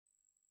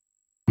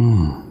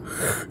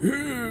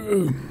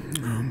Ladies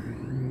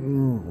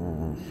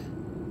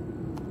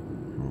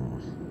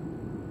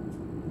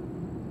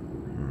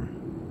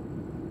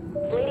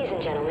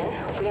and gentlemen,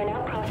 we are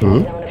now crossing the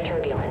zone of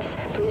turbulence.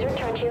 Please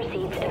return to your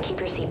seats and keep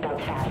your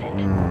seatbelts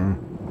fastened.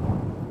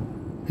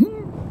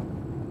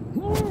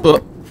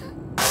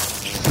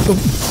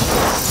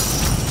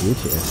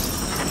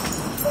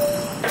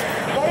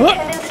 Flight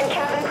attendants and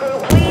cabin crew,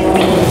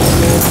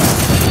 please.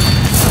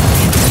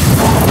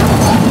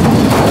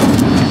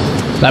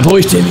 Bleib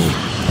ruhig, Timmy.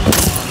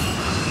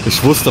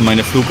 Ich wusste,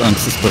 meine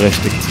Flugangst ist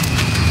berechtigt.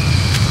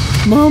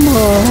 Mama.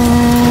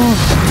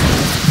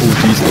 Oh,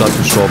 die ist gerade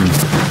gestorben.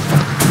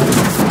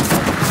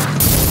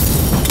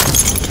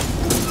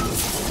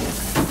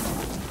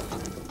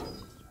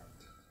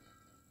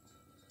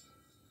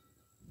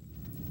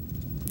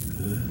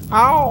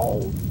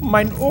 Au,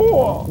 mein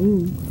Ohr.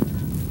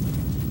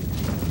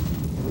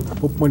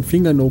 Hab mein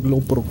Fingernagel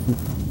abgebrochen.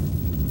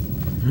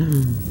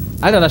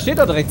 Alter, da steht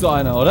doch direkt so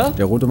einer, oder?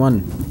 Der rote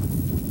Mann.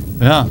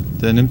 Ja,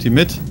 der nimmt die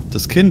mit.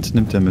 Das Kind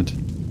nimmt er mit.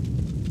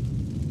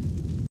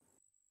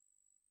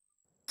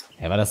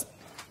 Ja, war das...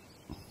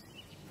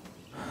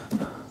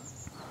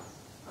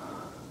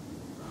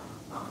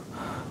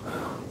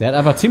 Der hat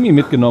einfach Timmy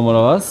mitgenommen,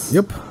 oder was?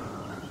 Jupp.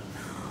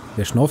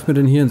 Wer schnauft mir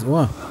denn hier ins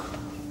Ohr?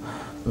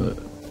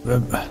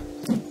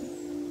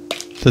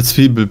 Der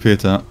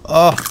Zwiebelpeter.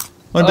 Oh,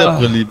 und der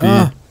Brillibi.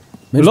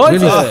 Mensch,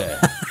 Leute!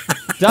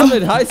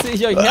 Damit heiße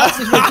ich euch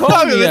herzlich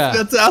willkommen hier.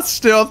 Der zuerst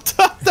stirbt.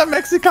 Der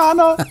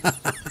Mexikaner.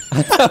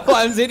 Vor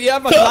allem seht ihr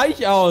einfach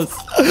gleich aus.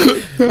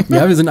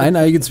 Ja, wir sind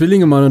eineige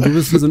Zwillinge, Mann, und du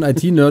bist hier so ein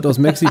IT-Nerd aus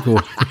Mexiko.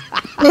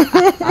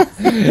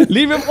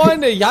 Liebe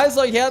Freunde, ich heiße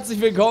euch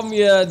herzlich willkommen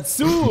hier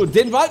zu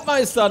den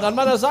Waldmeistern. An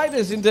meiner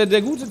Seite sind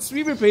der gute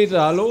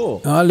Zwiebelpeter,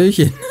 hallo.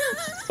 Hallöchen.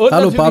 Und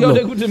Hallo, natürlich Pablo. auch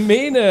der gute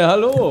Mene,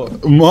 hallo.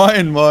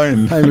 Moin,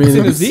 moin. Hi, Habt ihr eine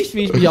Mädels. Sicht,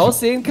 wie ich mich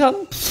aussehen kann?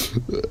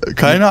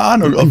 Keine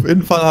Ahnung, auf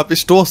jeden Fall habe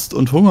ich Durst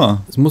und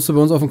Hunger. Das musst du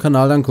bei uns auf dem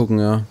Kanal angucken,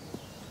 ja.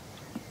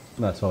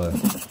 Na toll.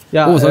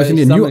 Ja, Oh, soll ich denn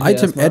hier? New sammle hier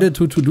Item erstmal. added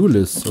to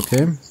To-Do-List,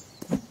 okay?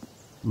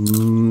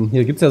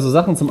 Hier gibt's ja so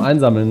Sachen zum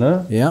Einsammeln,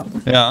 ne? Ja.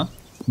 Ja.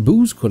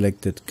 Booze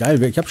collected.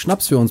 Geil, ich habe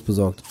Schnaps für uns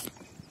besorgt.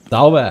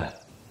 Sauber.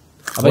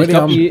 Aber Heute ich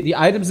glaube, haben- die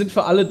Items sind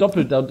für alle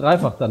doppelt und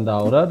dreifach dann da,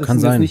 oder? Das Kann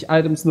sind sein. jetzt nicht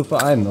Items nur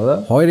für einen,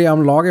 oder? Heute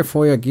am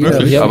Lagerfeuer geht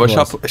Wirklich, Ja, aber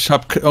was. ich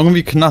hab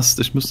irgendwie Knast.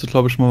 Ich müsste,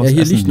 glaube ich, mal Ja, was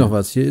hier essen. liegt noch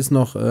was. Hier ist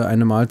noch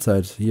eine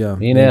Mahlzeit. Hier.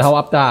 Mene, hau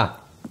ab da.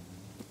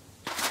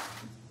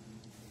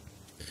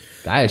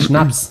 Geil,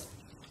 Schnaps.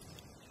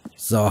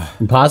 So.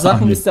 Ein paar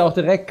Sachen wisst ihr auch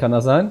direkt, kann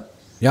das sein?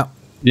 Ja.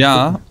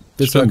 Ja,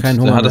 Bis er stimmt. keinen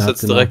Der Hunger hat das mehr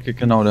jetzt hat, direkt,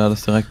 genau, der hat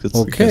das direkt jetzt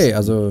Okay, gegessen.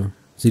 also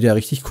sieht ja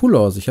richtig cool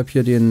aus. Ich habe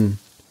hier den,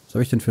 was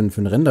habe ich denn für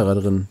einen Renderer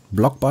drin?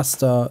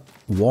 Blockbuster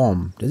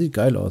Warm. Der sieht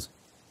geil aus.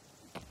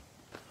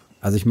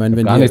 Also ich meine,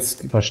 wenn Gar die nichts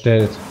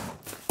verstellt.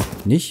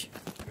 nicht,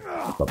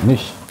 Ich glaube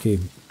nicht. okay.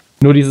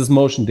 Nur dieses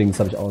Motion-Dings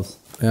habe ich aus,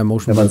 Ja,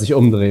 Motion. wenn man sich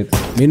umdreht.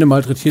 Mene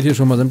malträtiert hier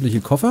schon mal sämtliche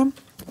Koffer.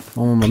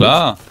 Machen wir mal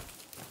Klar.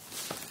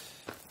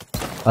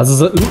 Also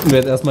so looten wir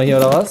jetzt erstmal hier,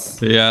 oder was?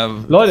 Ja,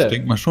 Leute. ich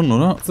denke mal schon,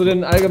 oder? Zu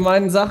den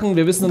allgemeinen Sachen.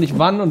 Wir wissen noch nicht,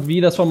 wann und wie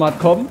das Format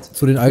kommt.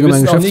 Zu den Wir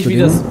allgemeinen wissen auch nicht,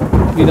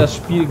 Geschäftsbedingungen. wie das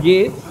Spiel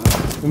geht.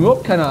 Wir haben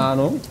überhaupt keine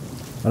Ahnung.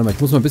 Warte mal, ich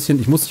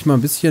muss dich mal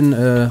ein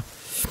bisschen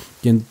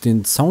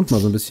den Sound mal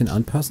so ein bisschen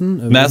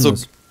anpassen. Na, wie ist so- denn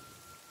das?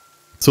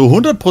 Zu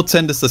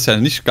 100% ist das ja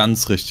nicht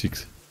ganz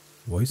richtig.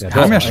 Voice? Ja,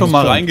 Wir haben ja doch, schon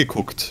mal eigentlich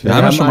reingeguckt. Wir Wir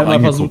haben ja schon mal einmal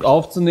versucht reingeguckt.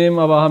 aufzunehmen,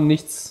 aber haben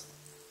nichts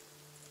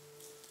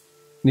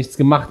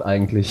gemacht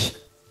eigentlich.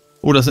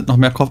 Oh, da sind noch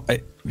mehr Koffer.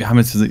 Ey, wir haben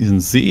jetzt diesen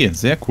See.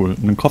 Sehr cool.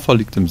 Ein Koffer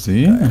liegt im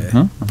See. Mhm.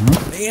 Bam.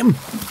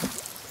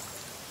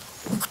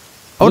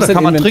 Oh, Wo da ist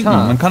kann man denn trinken.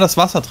 Inventar? Man kann das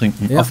Wasser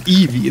trinken. Ja. Auf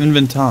I wie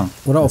Inventar.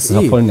 Oder auf Das ist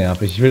doch E. voll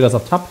nervig. Ich will das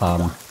auf Tab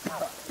haben.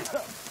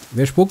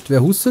 Wer spuckt,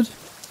 wer hustet?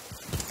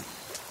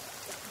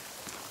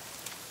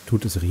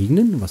 Tut es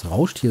regnen? Was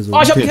rauscht hier so? Oh,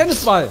 ich hab einen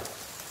Tennisball!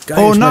 Geil,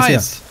 Oh, schmeiß her.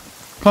 nice.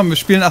 Komm, wir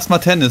spielen erstmal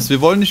Tennis.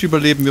 Wir wollen nicht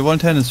überleben, wir wollen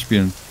Tennis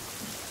spielen.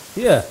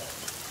 Hier.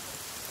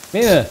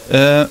 Mene,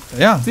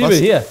 Ja. Zwiebel,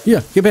 hier.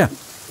 Hier, gib her.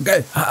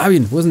 Geil.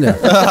 Arvin, wo ist denn der?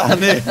 Ah,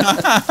 nee.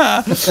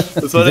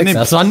 Das war der nicht.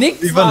 Das war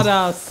nix, Wie war war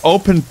das.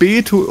 Open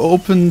B to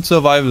Open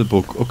Survival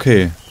Book.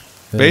 Okay.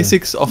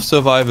 Basics of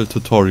Survival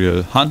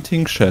Tutorial.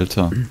 Hunting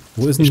Shelter.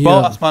 Wo ist denn Ich baue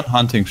hier? erstmal ein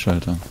Hunting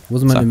Shelter. Wo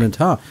ist denn mein Zack.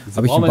 Inventar? Habe ich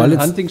den Brauchen wir Ball ein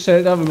jetzt?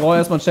 Hunting-Shelter? Wir brauchen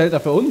erstmal ein Shelter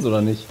für uns,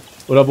 oder nicht?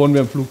 Oder wohnen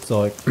wir im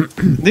Flugzeug?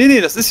 Nee,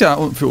 das ist ja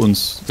für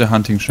uns der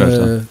Hunting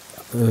Shelter.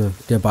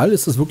 Der Ball,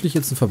 ist das wirklich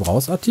jetzt ein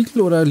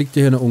Verbrauchsartikel oder liegt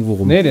der hier noch irgendwo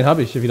rum? Nee, den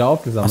habe ich hier wieder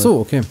aufgesammelt. Ach so,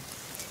 okay.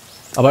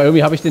 Aber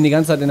irgendwie habe ich den die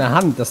ganze Zeit in der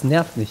Hand. Das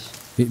nervt mich.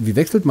 Wie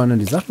wechselt man denn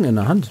die Sachen in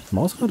der Hand?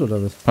 Mausrad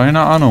oder was?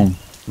 Keine Ahnung.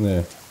 Nee.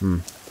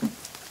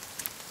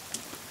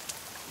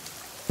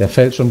 Der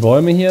fällt schon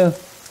Bäume hier.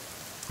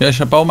 Ja, ich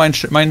baue mein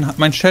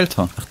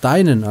Shelter. Ach,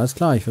 deinen, alles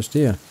klar, ich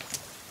verstehe.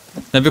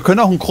 Ja, wir können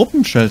auch einen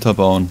Gruppenshelter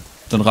bauen.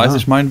 Dann reiße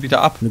ich meinen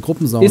wieder ab. Eine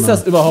Gruppensauna. Ist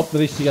das überhaupt ein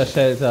richtiger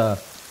Shelter?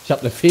 Ich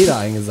habe eine Feder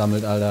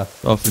eingesammelt, Alter.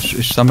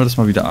 Ich sammle das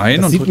mal wieder ein.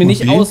 Das und sieht drück mir mal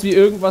nicht B. aus wie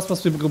irgendwas,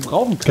 was wir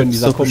gebrauchen können, Das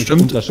ist dieser doch komische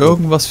bestimmt Unterschied.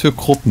 irgendwas für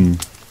Gruppen.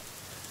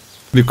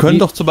 Wir können Wie-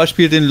 doch zum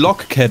Beispiel den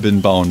Log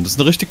Cabin bauen. Das ist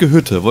eine richtige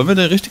Hütte. Wollen wir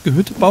eine richtige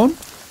Hütte bauen?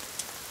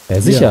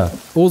 Ja, sicher.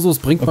 Osus,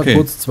 bringt mal Okay.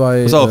 kurz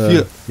 2. Pass auf,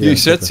 hier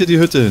ich setze hier die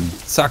Hütte hin.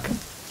 Zack.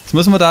 Jetzt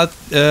müssen wir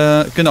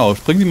da, genau,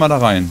 spring die mal da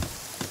rein.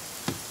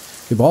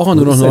 Wir brauchen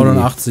nur noch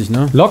 89,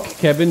 ne? Log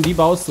Cabin, die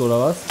baust du, oder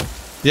was?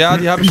 Ja,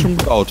 die habe ich schon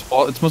gebaut.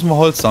 Oh, jetzt müssen wir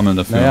Holz sammeln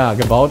dafür. Naja,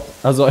 gebaut.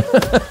 Also,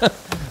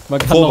 man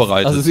kann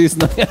Vorbereitet. Noch, also sie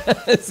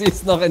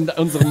ist noch in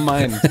unserem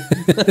Main.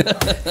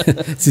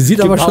 Sie sieht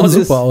aber schon Gebaut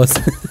super aus.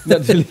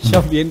 Natürlich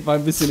auf jeden Fall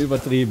ein bisschen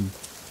übertrieben.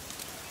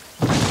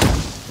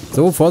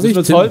 So, Vorsicht.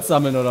 Willst du Holz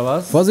sammeln, oder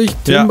was? Vorsicht,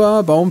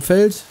 Timber, Baum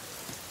fällt.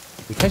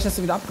 Wie kann ich das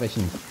denn wieder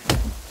abbrechen?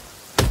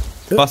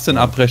 Was denn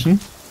abbrechen?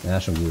 Ja,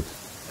 schon gut.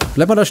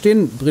 Bleib mal da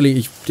stehen, Brilli.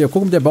 Ich gucke,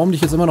 ob der Baum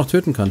dich jetzt immer noch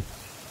töten kann.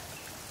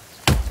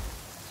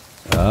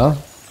 Ja.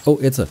 Oh,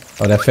 jetzt.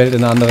 Aber der fällt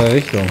in eine andere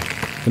Richtung.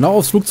 Genau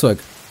aufs Flugzeug.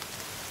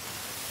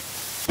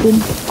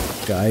 Bumm.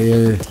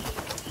 Geil.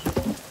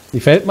 Wie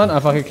fällt man?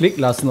 Einfach geklickt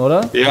lassen,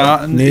 oder?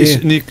 Ja, Nee.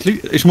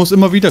 ich muss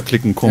immer wieder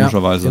klicken,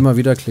 komischerweise. Ja, immer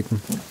wieder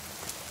klicken.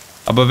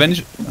 Aber wenn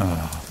ich...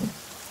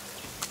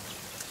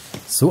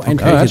 So ein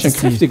Ja, Teil schon jetzt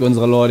die. kräftig,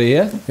 unsere Leute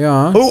hier.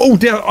 Ja. Oh,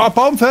 der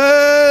Baum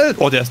fällt!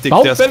 Oh, der ist dick,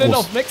 der ist Baumfällen groß.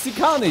 auf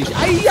Mexikanisch.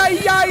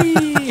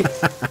 Ei.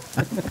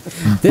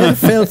 Der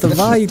fällt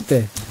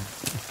weiter.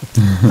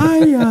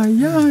 Ai,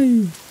 ai, ai.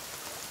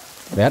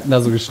 Wer hat denn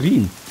da so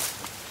geschrien?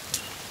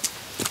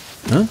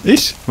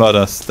 Ich war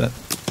das.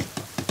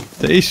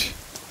 Der ich.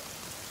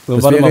 So,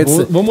 Das warte wäre mal,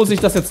 jetzt- wo muss ich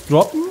das jetzt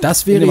droppen?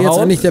 Das wäre In dem jetzt Haus?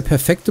 eigentlich der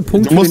perfekte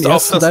Punkt Du musst den auf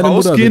ersten das deiner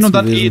Haus Mutter gehen und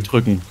dann gewesen. E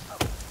drücken.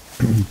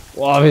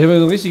 Boah, wir haben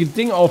so ein richtiges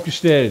Ding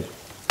aufgestellt.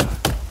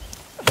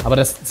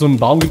 Aber so ein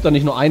Baum gibt da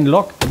nicht nur einen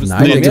Lok. Du bist Nein,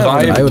 nur der mehr. gibt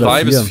drei oder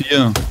Drei bis vier.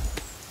 4.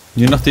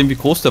 Je nachdem, wie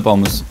groß der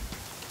Baum ist.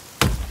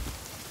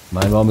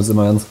 Mein Baum ist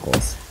immer ganz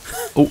groß.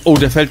 Oh,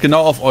 der fällt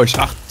genau auf euch.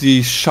 Ach,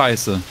 die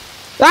Scheiße.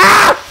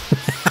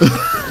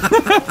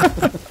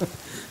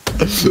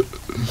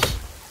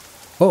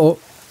 Oh, oh.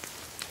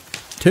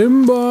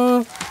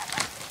 Timber.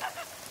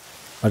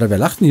 Alter, wer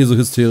lacht denn hier so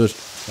hysterisch?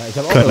 Ja, ich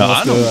habe auch Keine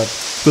irgendwas Ahnung. gehört.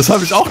 Das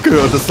habe ich auch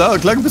gehört. Das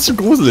klang ein bisschen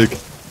gruselig.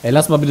 Ey,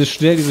 lass mal bitte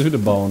schnell diese Hütte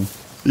bauen.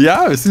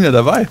 Ja, wir sind ja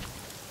dabei.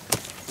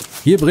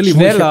 Hier, Brilli,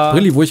 Schneller.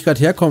 wo ich gerade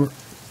herkomme.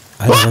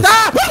 Alter, was?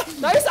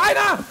 Da ist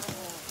einer!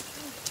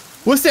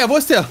 Wo ist der? Wo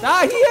ist der?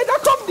 Da, hier,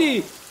 da kommen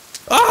die!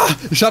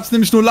 Ich hab's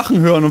nämlich nur lachen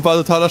hören und war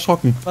total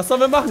erschrocken. Was sollen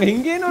wir machen?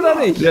 Hingehen oder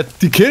nicht? Ja,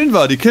 die killen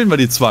wir,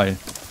 die zwei.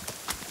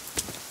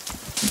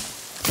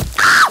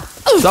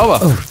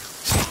 Sauber.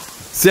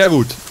 Sehr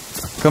gut.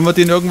 Können wir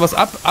denen irgendwas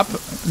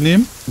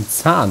abnehmen? Ein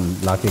Zahn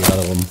lag hier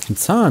gerade rum. Ein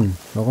Zahn.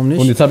 Warum nicht?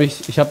 Und jetzt habe ich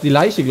die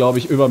Leiche, glaube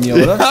ich, über mir,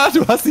 oder? Ja,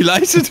 du hast die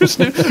Leiche, du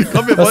schnell.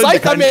 Komm, wir Was wollen soll dir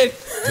ich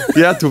damit?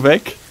 Ja, tu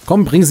weg.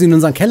 Komm, bring sie in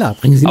unseren Keller.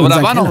 Bring sie in Aber da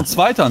unseren war noch Keller. ein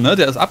zweiter, ne?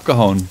 Der ist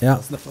abgehauen. Ja,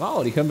 Das ist eine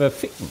Frau, die können wir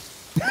ficken.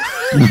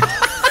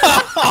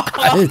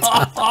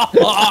 Alter.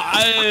 Oh,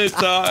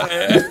 Alter,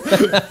 ey.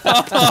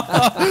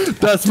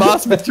 Das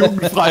war's mit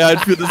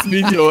Jugendfreiheit für das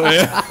Video,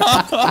 ey.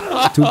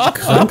 Du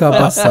kranker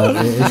Bastard,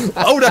 ey.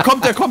 Oh, der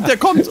kommt.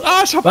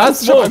 Ah, ich hab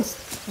Angst, ich hab Angst.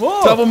 Wo?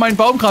 Da, wo mein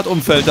Baum gerade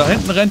umfällt, da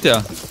hinten rennt der.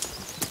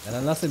 Ja,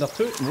 dann lass den doch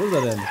töten. Wo ist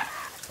er denn?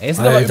 Ey, es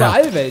sind aber Alter.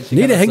 überall welche.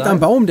 Nee, kann der das hängt sein? am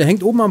Baum. Der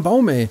hängt oben am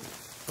Baum, ey.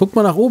 Guck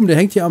mal nach oben. Der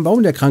hängt hier am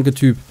Baum, der kranke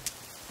Typ.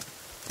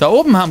 Da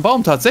oben am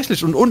Baum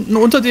tatsächlich und unten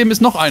unter dem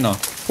ist noch einer.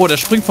 Oh, der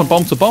springt von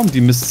Baum zu Baum,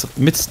 die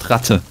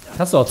Mistratte.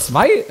 Kannst du auch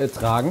zwei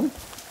tragen?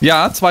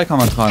 Ja, 2 kann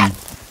man tragen.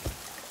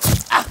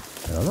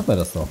 Ja, dann sag mir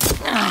das doch.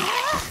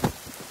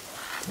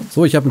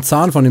 So, ich habe einen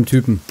Zahn von dem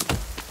Typen.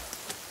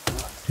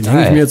 Den hänge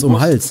ich Geil. mir jetzt um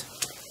den Hals.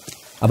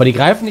 Aber die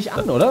greifen nicht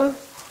an, oder?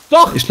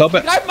 Doch! Ich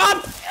glaube, Die greifen an!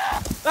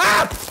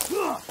 Ah!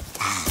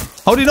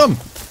 hau den um.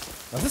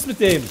 Was ist mit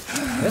dem?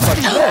 Der ist mal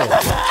schnell.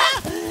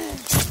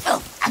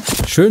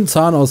 Schön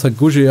Zahn aus der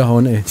Gusche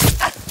gehauen, ey.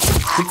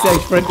 Kriegst du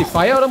eigentlich Friendly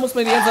Fire oder muss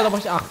man die ganze Zeit auf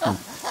euch achten?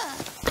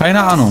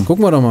 Keine Ahnung.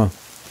 Gucken wir doch mal.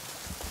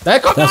 Da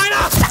kommt noch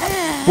einer!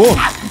 Wo?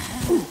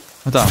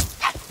 Da.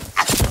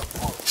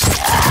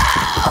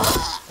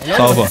 Ey, Leute,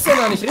 Sauber. was ist denn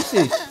da nicht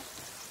richtig?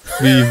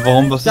 Wie,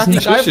 warum, was Ich dachte, ist die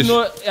nicht greifen richtig?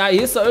 nur... Ja,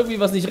 hier ist da irgendwie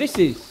was nicht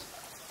richtig.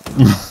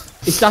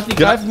 Ich dachte,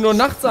 die Ja. greifen nur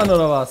nachts an,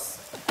 oder was?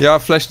 Ja,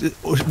 vielleicht,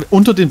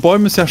 unter den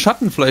Bäumen ist ja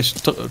Schatten,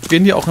 vielleicht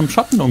gehen die auch im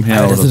Schatten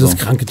umher Alter, das oder sind so.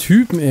 das kranke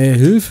Typen, ey.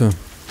 Hilfe.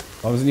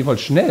 Warum sind die voll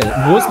schnell?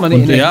 Und wo ist meine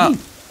Und, Energie? ja,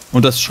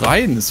 und das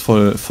Schreien ist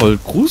voll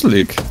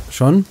gruselig.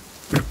 Schon?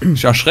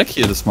 Ich erschrecke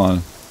jedes Mal.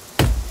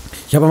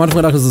 Ich habe am Anfang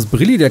gedacht, das ist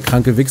Brilli, der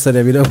kranke Wichser,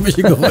 der wieder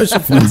irgendwelche Geräusche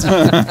findet.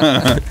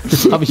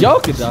 Hab ich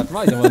auch gedacht,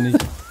 war ich aber nicht.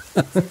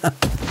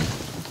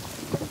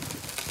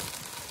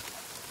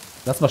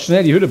 Lass mal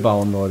schnell die Hütte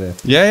bauen, Leute.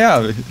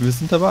 Ja, wir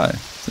sind dabei.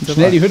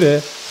 Schnell die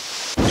Hütte.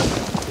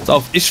 Pass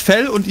auf, ich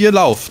fäll und ihr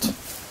lauft.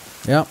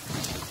 Ja.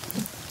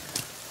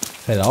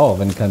 Fällt auch,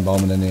 wenn kein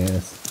Baum in der Nähe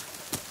ist.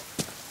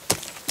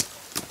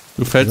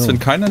 Du fällst, So. wenn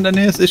keiner in der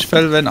Nähe ist, ich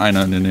fäll, wenn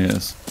einer in der Nähe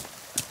ist.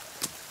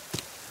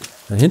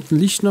 Da hinten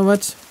liegt noch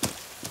was.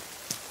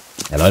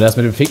 Ja, Leute, das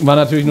mit dem Ficken war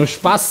natürlich nur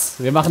Spaß.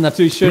 Wir machen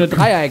natürlich schöne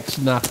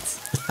Dreier-Action nachts.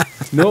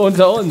 Nur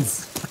unter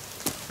uns.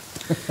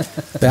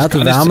 Bärte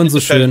Kann ich zu wärmen Ende so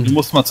fällen? Du schön.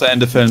 musst mal zu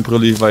Ende fällen,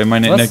 Brilli, weil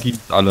meine Was? Energie ist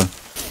alle.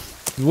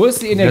 Wo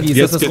ist die Energie? Jetzt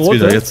ist das das geht's Rote?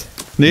 wieder, jetzt.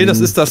 Nee, das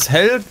ist das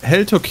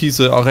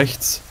helltürkise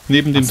rechts,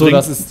 neben dem So, Drink.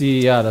 das ist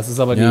die, ja, das ist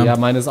aber die, ja,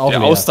 meine ist auch Die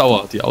leer.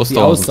 Ausdauer. Die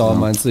Ausdauer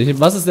meinst du?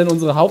 Was ist denn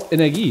unsere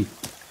Hauptenergie?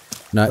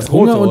 Na, Das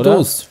Hunger Rote, und oder?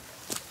 Durst.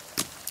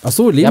 Ach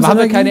so, Ja, aber haben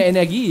wir Lebensenergie? keine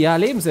Energie? Ja,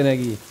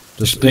 Lebensenergie.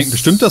 Ich denke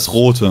bestimmt das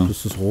Rote. Das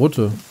ist das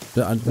Rote.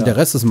 Der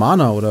Rest ist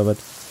Mana, oder was?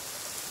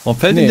 Warum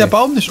fällt Nee. denn der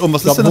Baum nicht um?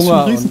 Was ist denn das für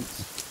ein Riesen?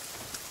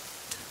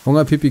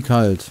 Hunger, Pipi,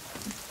 kalt.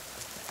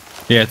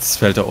 Jetzt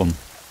fällt er um.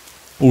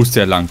 Oh, ist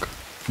der lang.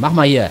 Mach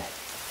mal hier.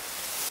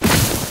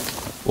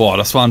 Boah,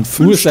 das waren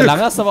 5 Ist der Stück. lang,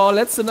 hast du aber auch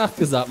letzte Nacht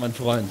gesagt, mein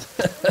Freund.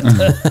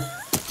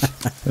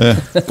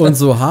 Und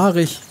so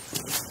haarig.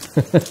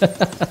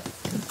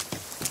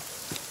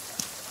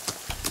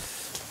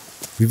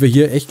 Wie wir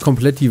hier echt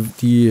komplett die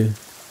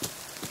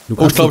du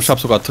Oh, ich glaube, ich habe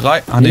sogar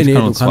 3. Ah, nee, ich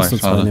kann nur du kannst 2. nur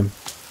 2 Schade. nehmen.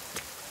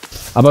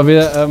 Aber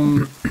wir,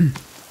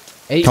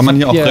 ey, Kann man ich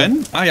hier hab auch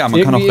rennen? Ah ja,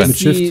 man kann auch irgendwie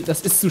rennen. ist die,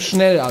 das ist zu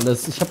schnell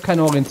alles. Ich habe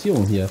keine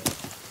Orientierung hier.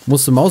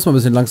 Musst du Maus mal ein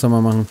bisschen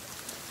langsamer machen.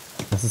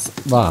 Das ist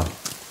wahr.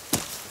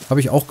 Habe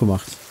ich auch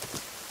gemacht.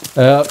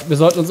 Wir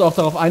sollten uns auch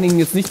darauf einigen,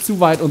 jetzt nicht zu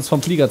weit uns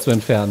vom Flieger zu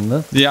entfernen,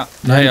 ne? Ja,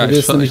 Du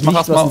ich nämlich mach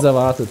nicht, was uns erstmal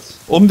erwartet.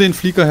 um den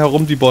Flieger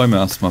herum die Bäume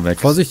erstmal weg.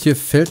 Vorsicht, hier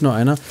fällt nur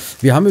einer.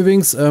 Wir haben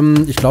übrigens,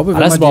 ich glaube,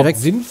 War wenn das man überhaupt direkt...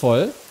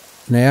 sinnvoll,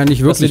 Naja,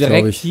 nicht dass wir wirklich, glaube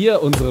direkt ich.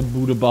 hier unsere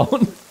Bude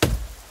bauen?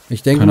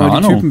 Ich denke Keine mal,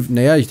 die Ahnung. Typen...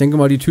 Naja, ich denke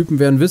mal, die Typen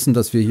werden wissen,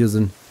 dass wir hier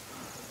sind.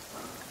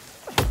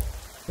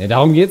 Ja,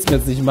 darum geht's mir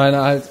jetzt nicht. Ich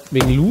meine halt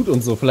wegen Loot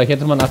und so. Vielleicht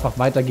hätte man einfach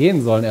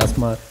weitergehen sollen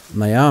erstmal.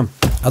 Naja,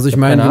 also ich hab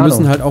meine, wir keine müssen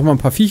Ahnung. halt auch mal ein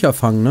paar Viecher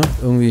fangen, ne?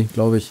 Irgendwie,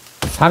 glaube ich.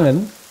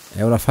 Fangen?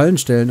 Ja, oder Fallen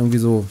stellen, irgendwie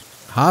so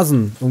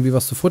Hasen, irgendwie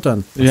was zu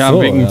futtern. Ja,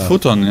 so, wegen ja.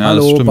 Futtern, ja,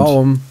 das Hallo, stimmt.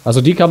 Baum.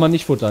 Also die kann man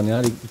nicht futtern,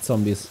 ja, die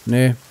Zombies.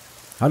 Nee.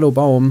 Hallo,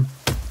 Baum.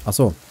 Ach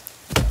so.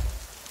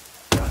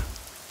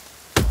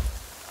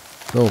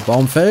 So,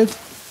 Baum fällt.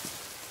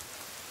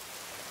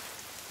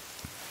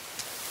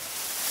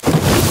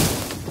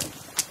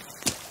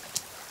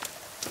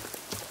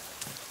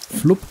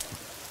 Flupp.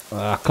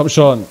 Ach, komm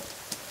schon.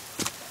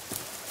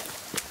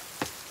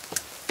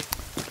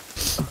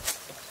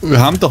 Wir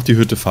haben doch die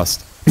Hütte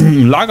fast.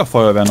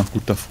 Lagerfeuer wäre noch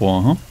gut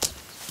davor, hm?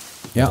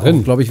 Ja,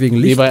 Drin. glaube ich, wegen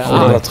Wie Licht. bei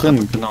Oder da Ark.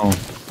 drin, genau.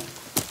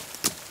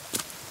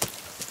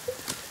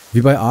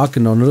 Wie bei Ark,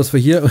 genau. Nur, dass wir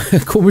hier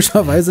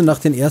komischerweise nach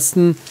den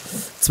ersten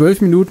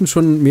 12 Minuten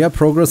schon mehr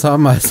Progress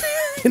haben als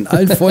in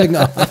allen Folgen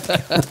Ark.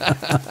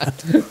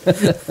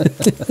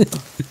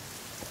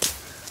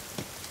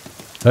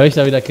 Höre ich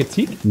da wieder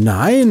Kritik?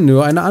 Nein,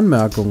 nur eine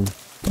Anmerkung.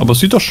 Aber es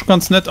sieht doch schon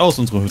ganz nett aus,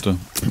 unsere Hütte.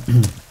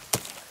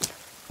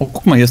 Oh,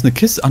 guck mal, hier ist eine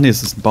Kiste. Ach nee,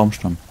 es ist ein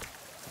Baumstamm.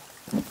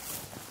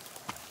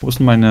 Wo ist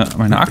denn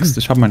meine Axt?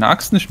 Ich habe meine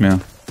Axt nicht mehr.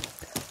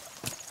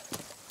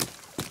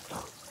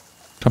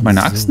 Ich habe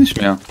meine Axt nicht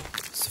mehr.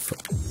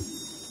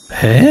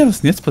 Hä? Was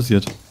ist denn jetzt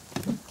passiert?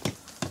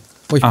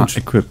 Oh, ich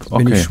Equip. bin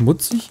ich Okay.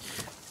 schmutzig?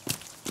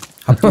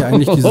 Habt ihr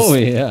eigentlich dieses... Oh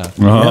ja.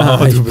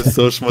 Oh, ich du bist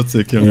so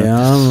schmutzig, Junge.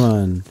 Ja,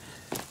 Mann.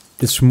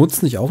 Ist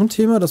Schmutz nicht auch ein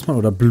Thema, dass man,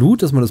 oder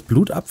Blut, dass man das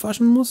Blut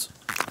abwaschen muss?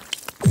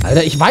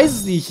 Alter, ich weiß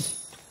es nicht.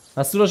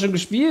 Hast du das schon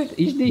gespielt?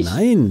 Ich nicht.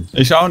 Nein.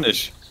 Ich auch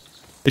nicht.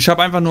 Ich will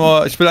einfach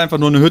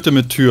nur eine Hütte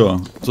mit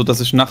Tür, so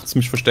dass ich nachts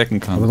mich verstecken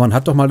kann. Aber man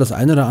hat doch mal das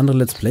eine oder andere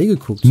Let's Play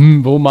geguckt.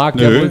 Wo mag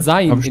der Nö, wohl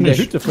sein? hab ich In der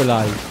nicht. Hütte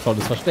vielleicht.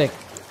 Tolles Versteck.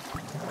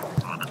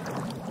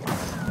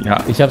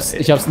 Ja, Ich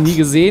hab's nie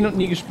gesehen und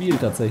nie gespielt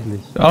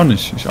tatsächlich. auch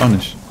nicht. Ich auch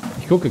nicht.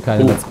 Ich gucke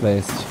keine Let's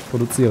Plays. Ich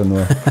produziere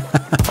nur.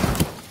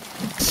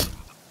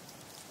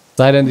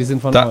 Sei denn, die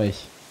sind von Da- euch.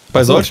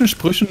 Bei solchen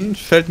Sprüchen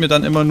fällt mir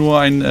dann immer nur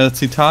ein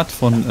Zitat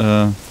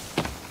von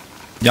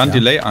Jan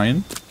Delay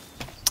ein.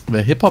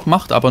 Wer Hip-Hop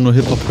macht, aber nur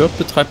Hip-Hop hört,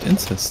 betreibt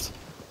Inzest.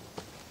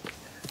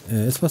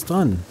 Ist was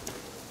dran.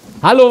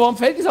 Hallo, warum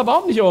fällt dieser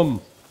Baum nicht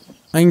um?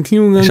 Ein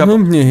Klingel Ich hab-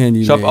 kommt mir her,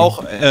 die Ich habe Idee.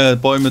 auch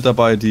Bäume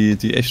dabei,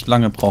 die echt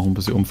lange brauchen,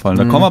 bis sie umfallen.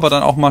 Da kommen aber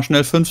dann auch mal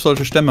schnell 5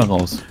 solche Stämme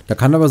raus. Da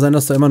kann aber sein,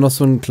 dass da immer noch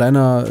so ein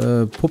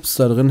kleiner Pups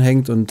da drin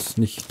hängt und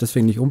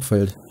deswegen nicht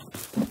umfällt.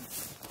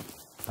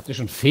 Habt ihr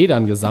schon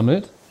Federn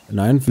gesammelt?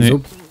 Nein, wieso?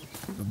 Nee.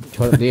 Ich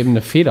habe eben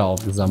eine Feder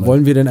aufgesammelt.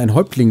 Wollen wir denn einen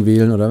Häuptling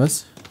wählen, oder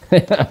was?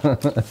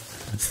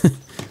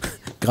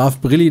 Graf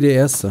Brilli der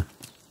Erste.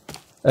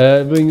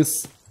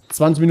 Übrigens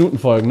 20 Minuten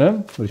Folgen,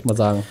 ne? Würde ich mal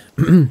sagen.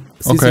 Sie,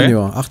 Okay.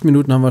 Senior. 8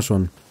 Minuten haben wir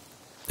schon.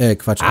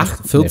 Quatsch,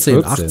 8, 14.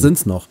 Nee, 8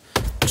 sind's noch.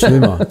 Chill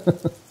mal.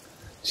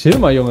 Chill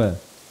mal, Junge.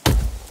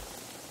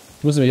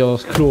 Ich muss nämlich auch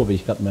aufs Klo, wie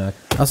ich gerade merke.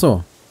 Ach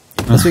so.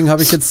 Deswegen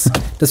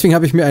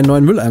habe ich mir einen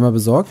neuen Mülleimer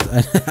besorgt.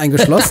 Einen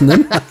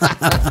geschlossenen.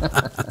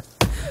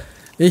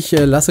 Ich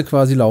lasse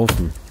quasi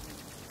laufen.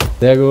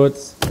 Sehr gut.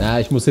 Ja,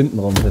 ich muss hinten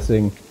rum,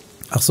 deswegen.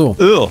 Ach so.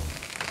 Boah,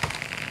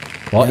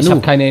 ich Hallo.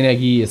 habe keine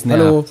Energie, es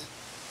nervt. Hallo.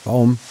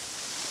 Baum.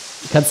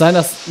 Kann es sein,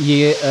 dass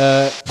je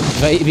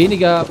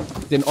weniger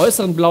den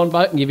äußeren blauen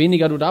Balken, je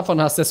weniger du davon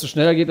hast, desto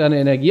schneller geht deine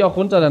Energie auch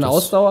runter, deine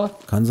Ausdauer?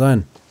 Kann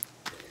sein.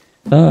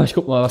 Ah, ich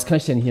guck mal, was kann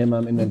ich denn hier in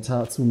meinem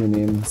Inventar zu mir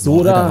nehmen? Alter,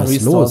 Soda, was ist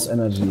Restores los?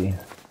 Energy.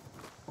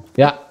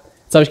 Ja,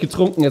 jetzt habe ich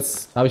getrunken,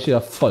 jetzt habe ich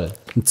wieder voll.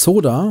 Ein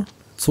Soda.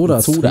 Soda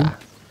ist Soda.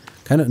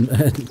 drin.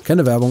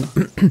 Keine Werbung.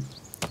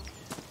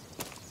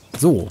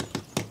 So.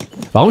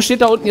 Warum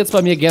steht da unten jetzt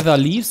bei mir Gather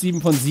Leaves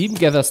 7 von 7,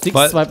 Gather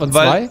Sticks 2 von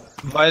 2?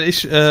 Weil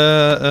ich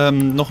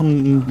noch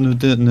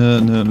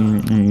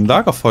ein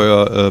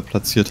Lagerfeuer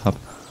platziert habe.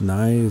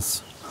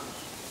 Nice.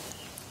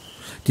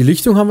 Die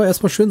Lichtung haben wir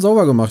erstmal schön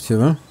sauber gemacht hier,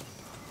 ne?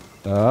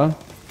 Ja.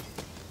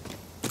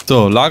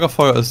 So,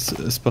 Lagerfeuer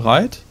ist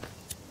bereit.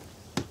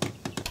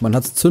 Man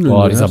hat's zündeln.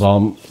 Boah, dieser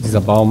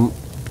Baum.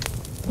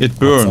 It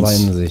burns. Aber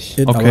in sich.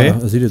 Okay.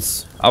 Aber, sieht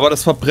jetzt Aber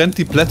das verbrennt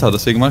die Blätter,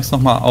 deswegen mach ich es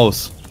nochmal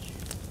aus.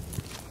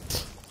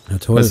 ja,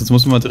 toll. Weißt, jetzt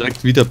muss man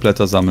direkt wieder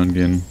Blätter sammeln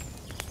gehen.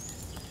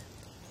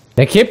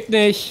 Der kippt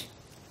nicht.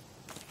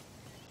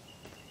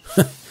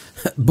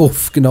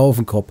 Buff, genau auf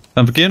den Kopf.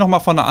 Dann geh nochmal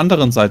von der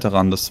anderen Seite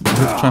ran, das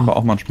hilft scheinbar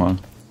auch manchmal.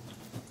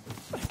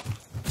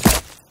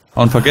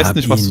 Und vergesst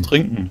nicht, was zu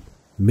trinken.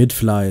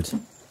 Mid-Flight.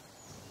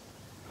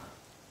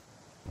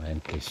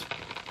 Endlich.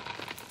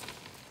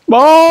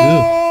 Bombe!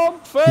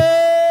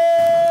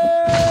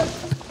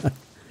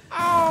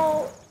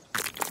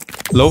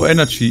 Low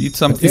Energy, eat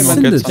something or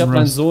get Ich hab some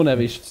meinen rest. Sohn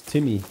erwischt,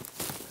 Timmy.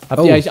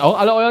 Habt ihr eigentlich auch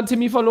alle euren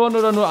Timmy verloren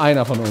oder nur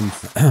einer von uns?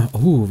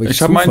 Welch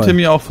Ich habe meinen Zufall.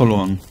 Timmy auch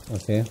verloren.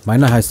 Okay.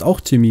 Meiner heißt auch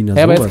Timmy.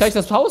 Ja, aber jetzt gleich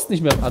das Haus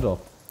nicht mehr. Ah doch.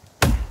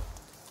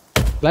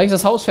 Gleich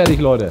das Haus fertig,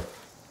 Leute.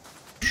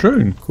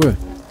 Schön. Cool.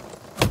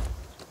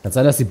 Kann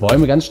sein, dass die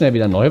Bäume ganz schnell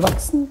wieder neu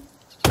wachsen?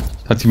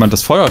 Hat jemand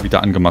das Feuer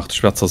wieder angemacht,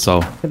 schwarzer Sau?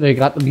 Ich hab hier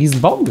gerade einen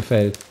riesen Baum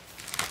gefällt.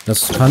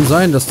 Das kann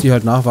sein, dass die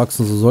halt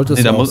nachwachsen. So sollte es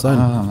Nee, da ja auch muss sein.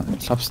 Ah,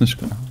 ich hab's nicht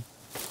gemacht.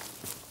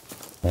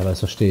 Ja, aber das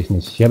verstehe ich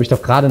nicht. Hier habe ich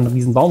doch gerade einen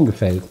riesen Baum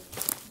gefällt.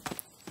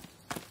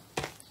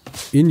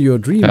 In your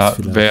dreams Ja,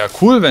 vielleicht. wäre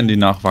cool, wenn die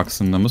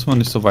nachwachsen. Dann muss man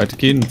nicht so weit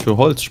gehen für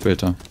Holz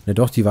später. Ja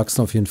doch, die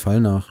wachsen auf jeden Fall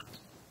nach.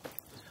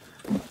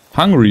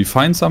 Hungry,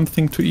 find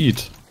something to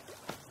eat.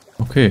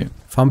 Okay.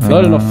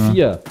 Leute, noch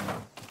 4.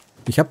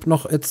 Ich habe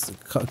noch jetzt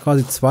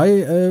quasi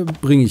 2,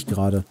 bringe ich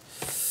gerade.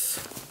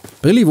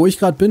 Brilli, wo ich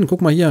gerade bin,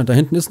 guck mal hier, da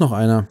hinten ist noch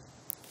einer.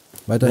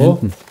 Weiter Wo?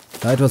 hinten.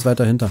 Da etwas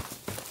weiter hinter.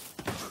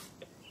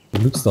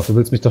 Du lügst doch, du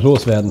willst mich doch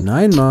loswerden.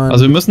 Nein, Mann.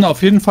 Also wir müssen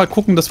auf jeden Fall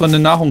gucken, dass wir eine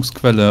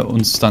Nahrungsquelle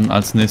uns dann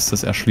als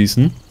nächstes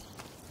erschließen.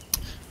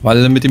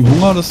 Weil mit dem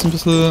Hunger, das ist ein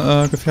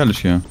bisschen gefährlich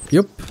hier.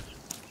 Jupp.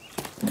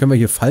 Können wir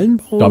hier Fallen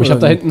bauen? Ich glaube, ich habe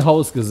da oder? hinten ein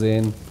Haus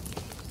gesehen.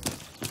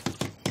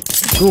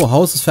 So,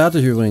 Haus ist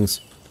fertig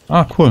übrigens.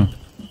 Ah, cool.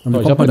 Und wie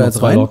Ich kommt habe man da noch jetzt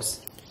 2 rein? Loks.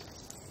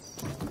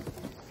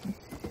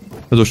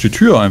 Also durch die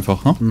Tür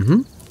einfach,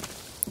 ne?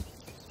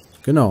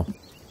 Genau.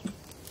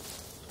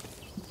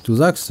 Du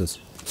sagst es.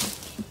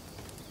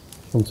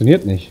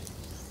 Funktioniert nicht.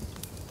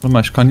 Warte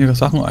mal, ich kann hier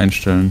Sachen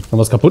einstellen. Kann man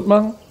was kaputt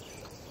machen?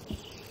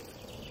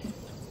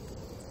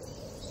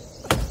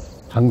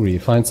 Hungry,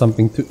 find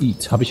something to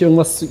eat. Habe ich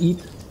irgendwas zu eat?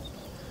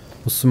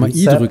 Musst du mal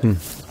I Zap. drücken.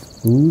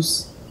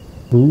 Booze.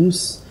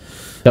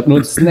 Ich habe nur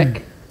einen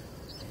Snack.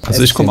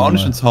 Also ich komme auch Erzähl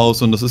nicht mal. ins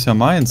Haus und das ist ja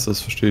meins, das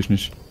verstehe ich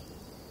nicht.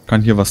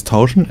 Kann hier was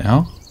tauschen?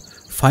 Ja.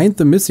 Find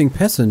the missing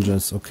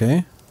passengers,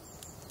 okay.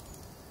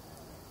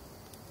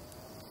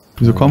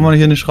 Wieso kommen wir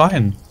hier nicht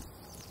rein?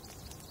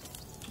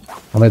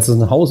 Haben wir jetzt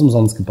ein Haus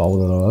umsonst gebaut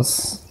oder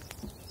was?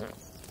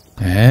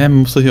 Man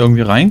muss doch hier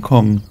irgendwie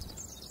reinkommen.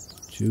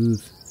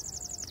 Tschüss.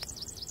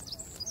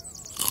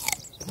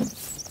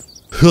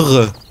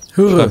 Hürre.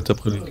 Hürre. Schreibt der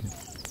Prediger.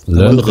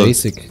 Learn Irre.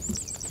 Basic.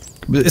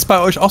 Ist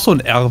bei euch auch so ein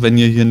R, wenn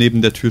ihr hier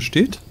neben der Tür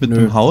steht? Mit Nö.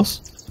 dem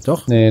Haus?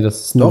 Doch, Nee,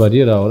 das ist nur Doch. bei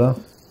dir da, oder?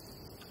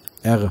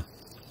 R.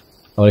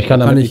 Aber ich kann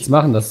Kann damit ich- nichts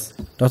machen. Das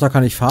Doch, da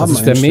kann ich Farben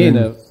ist der einstellen.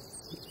 Mähne.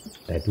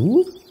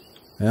 Du?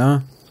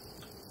 Ja.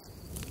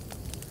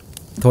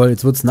 Toll,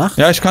 jetzt wird's Nacht.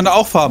 Ja, ich kann da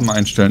auch Farben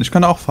einstellen.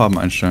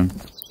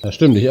 Ja,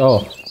 stimmt, ich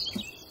auch.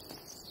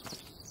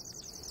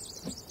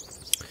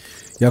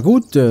 Ja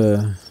gut,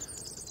 Bauen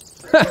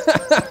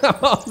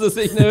sie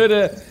sich eine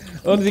Hütte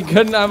und sie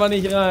können einfach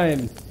nicht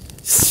rein.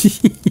 ist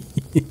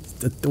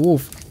das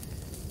doof.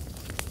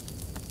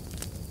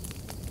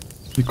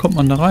 Wie kommt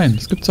man da rein?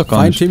 Das gibt's doch gar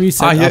Find nicht. Timmy,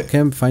 set hier. up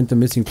camp, find the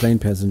missing plane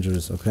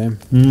passengers, okay.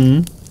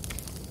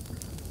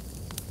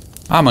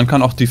 Man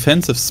kann auch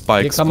Defensive Hier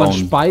Spikes kann man bauen.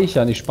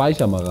 speichern. Ich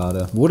speichere mal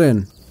gerade. Wo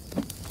denn?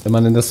 Wenn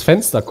man in das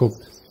Fenster guckt.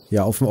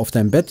 Ja, auf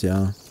deinem Bett,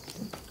 ja.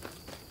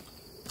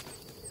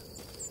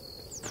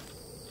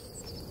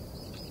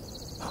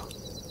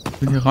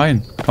 Ich will hier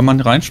rein. Kann man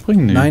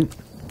reinspringen? Nee. Nein.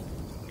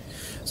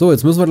 So,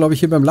 jetzt müssen wir, glaube ich,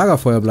 hier beim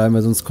Lagerfeuer bleiben,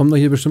 weil sonst kommen doch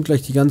hier bestimmt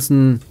gleich die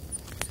ganzen...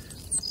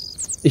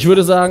 Ich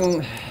würde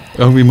sagen,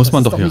 Irgendwie muss Das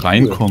man ist doch doch hier nicht cool.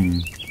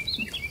 reinkommen.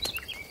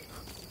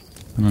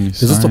 Kann doch nicht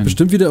Das ist doch sein.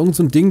 bestimmt wieder irgend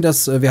so ein Ding,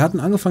 dass wir hatten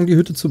angefangen, die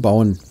Hütte zu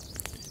bauen.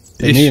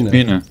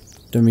 Mähne.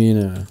 Der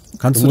Mähne.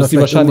 Kannst Du du da musst die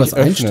vielleicht wahrscheinlich irgendwas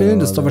einstellen? öffnen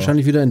Das ist oder doch so.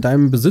 wahrscheinlich wieder in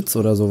deinem Besitz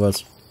oder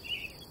sowas.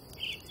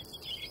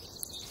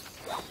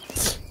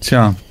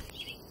 Tja.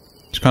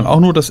 Ich kann auch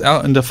nur das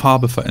R in der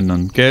Farbe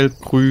verändern. Gelb,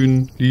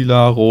 grün,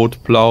 lila,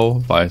 rot,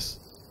 blau, weiß.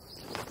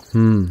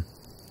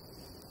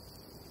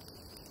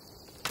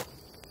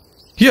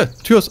 Hier,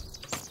 Tür ist...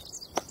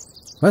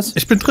 Was?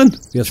 Ich bin drin.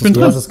 Wie hast Ich bin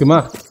du hast drin. es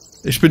gemacht.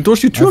 Ich bin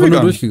durch die Tür Einfach nur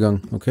gegangen.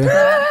 durchgegangen, okay.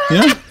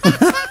 Ja?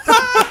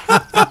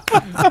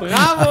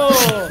 Bravo!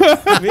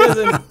 Wir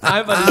sind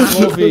einfach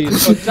die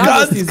Profis. Und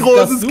das ist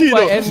das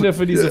super Ende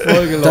für diese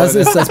Folge, Leute. Das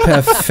ist das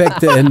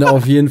perfekte Ende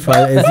auf jeden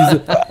Fall. Ey,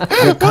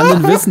 wer kann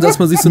denn wissen, dass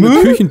man sich so eine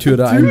Küchentür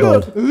da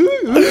einbaut?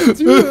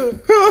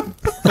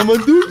 Kann man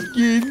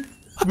durchgehen?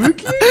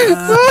 Wirklich?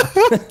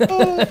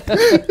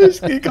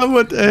 Ich geh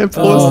kaputt, ey.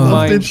 Prost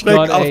auf den Schreck,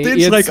 Gott, auf den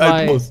Schreck,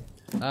 Altmus.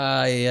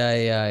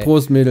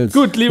 Prost, Mädels.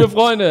 Gut, liebe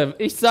Freunde,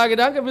 ich sage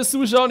danke fürs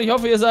Zuschauen. Ich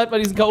hoffe, ihr seid bei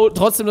diesen Chaoten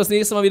trotzdem das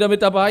nächste Mal wieder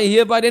mit dabei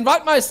hier bei den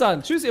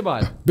Waldmeistern. Tschüss, ihr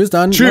beiden. Bis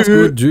dann. Mach's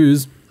gut.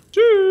 Tschüss.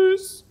 Tschüss.